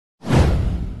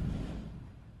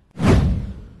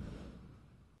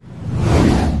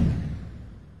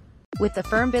With the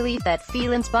firm belief that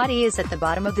Phelan's body is at the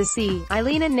bottom of the sea,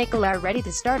 Eileen and Nicola are ready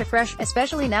to start afresh,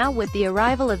 especially now with the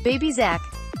arrival of baby Zack.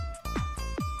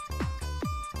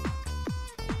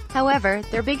 However,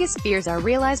 their biggest fears are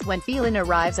realized when Phelan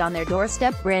arrives on their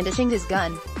doorstep, brandishing his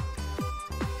gun.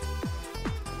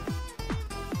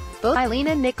 Both Eileen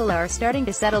and Nicola are starting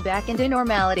to settle back into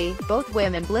normality, both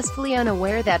women blissfully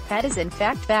unaware that Pat is in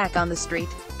fact back on the street.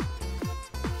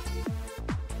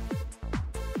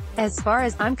 "As far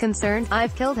as I'm concerned,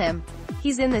 I've killed him.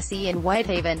 He's in the sea in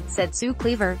Whitehaven," said Sue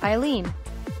Cleaver, Eileen.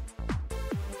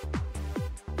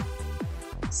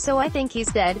 "So I think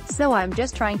he's dead, so I'm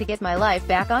just trying to get my life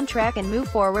back on track and move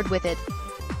forward with it."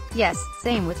 "Yes,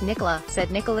 same with Nicola,"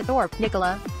 said Nicola Thorp.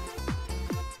 "Nicola,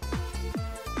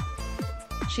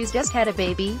 she's just had a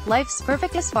baby, life's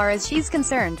perfect as far as she's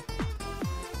concerned.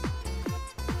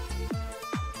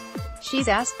 She's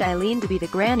asked Eileen to be the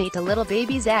granny to little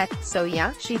baby Zack, so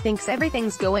yeah, she thinks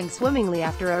everything's going swimmingly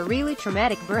after a really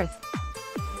traumatic birth.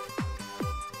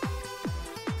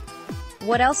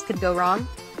 What else could go wrong?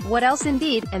 What else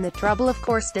indeed, and the trouble of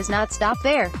course does not stop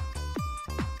there.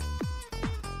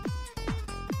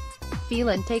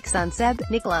 Phelan takes on Seb,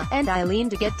 Nicola, and Eileen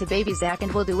to get to baby Zack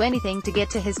and will do anything to get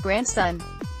to his grandson."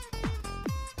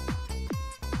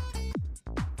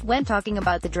 When talking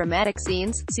about the dramatic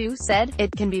scenes, Sue said,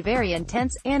 "It can be very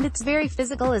intense, and it's very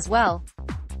physical as well.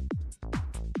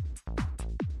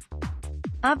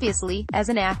 Obviously, as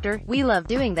an actor, we love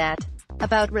doing that."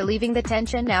 About relieving the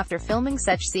tension after filming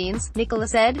such scenes, Nicola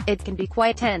said, "It can be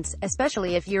quite tense,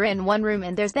 especially if you're in one room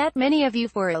and there's that many of you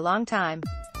for a long time."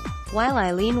 While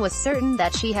Eileen was certain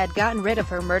that she had gotten rid of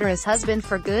her murderous husband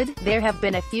for good, there have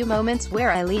been a few moments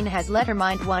where Eileen has let her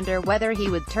mind wander whether he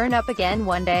would turn up again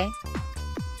one day.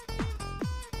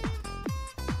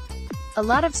 A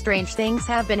lot of strange things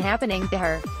have been happening to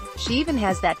her. She even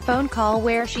has that phone call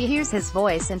where she hears his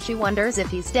voice and she wonders if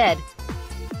he's dead.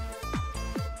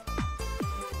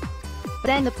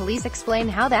 Then the police explain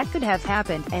how that could have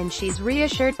happened, and she's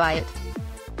reassured by it.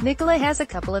 Nicola has a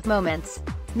couple of moments.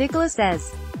 Nicola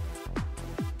says,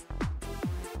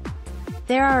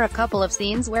 "There are a couple of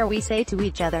scenes where we say to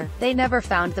each other, 'They never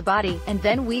found the body,' and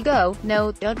then we go,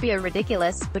 'No, don't be a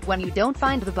ridiculous,' but when you don't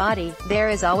find the body, there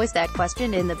is always that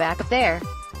question in the back of their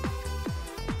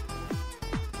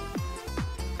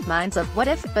minds of, what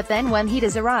if, but then when he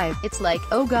does arrive, it's like,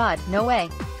 oh god, no way."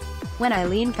 When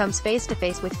Eileen comes face to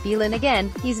face with Phelan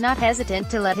again, he's not hesitant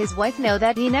to let his wife know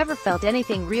that he never felt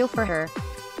anything real for her.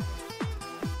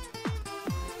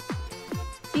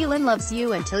 "Phelan loves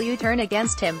you until you turn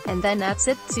against him, and then that's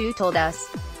it," Sue told us.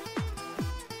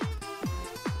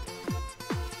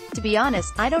 "To be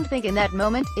honest, I don't think in that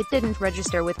moment, it didn't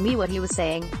register with me what he was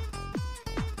saying.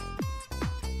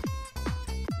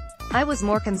 I was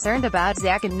more concerned about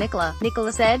Zack and Nicola,"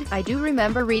 Nicola said. "I do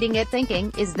remember reading it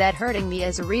thinking, is that hurting me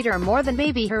as a reader more than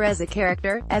maybe her as a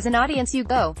character? As an audience you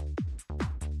go,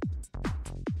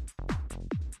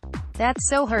 that's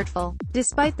so hurtful."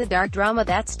 Despite the dark drama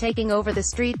that's taking over the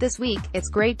street this week, it's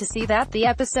great to see that the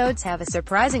episodes have a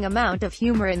surprising amount of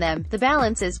humor in them. The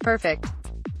balance is perfect.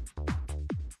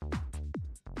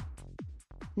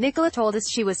 Nicola told us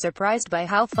she was surprised by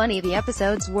how funny the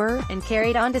episodes were, and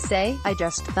carried on to say, "I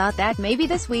just thought that maybe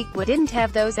this week didn't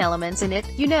have those elements in it,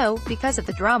 you know, because of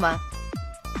the drama.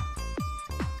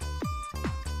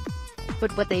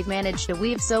 But what they've managed to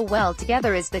weave so well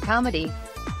together is the comedy.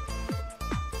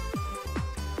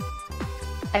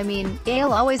 I mean,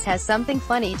 Gail always has something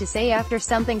funny to say after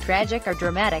something tragic or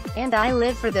dramatic, and I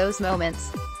live for those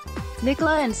moments."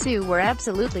 Nicola and Sue were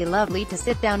absolutely lovely to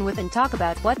sit down with and talk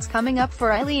about what's coming up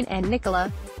for Eileen and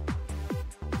Nicola.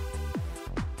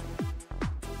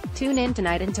 Tune in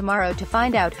tonight and tomorrow to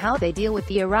find out how they deal with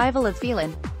the arrival of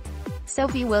Phelan.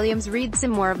 Sophie Williams. Read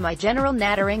some more of my general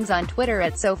natterings on Twitter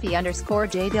at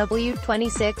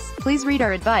Sophie_JW26. Please read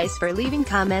our advice for leaving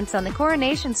comments on the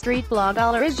Coronation Street blog.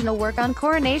 All original work on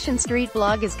Coronation Street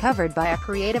blog is covered by a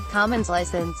Creative Commons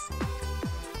license.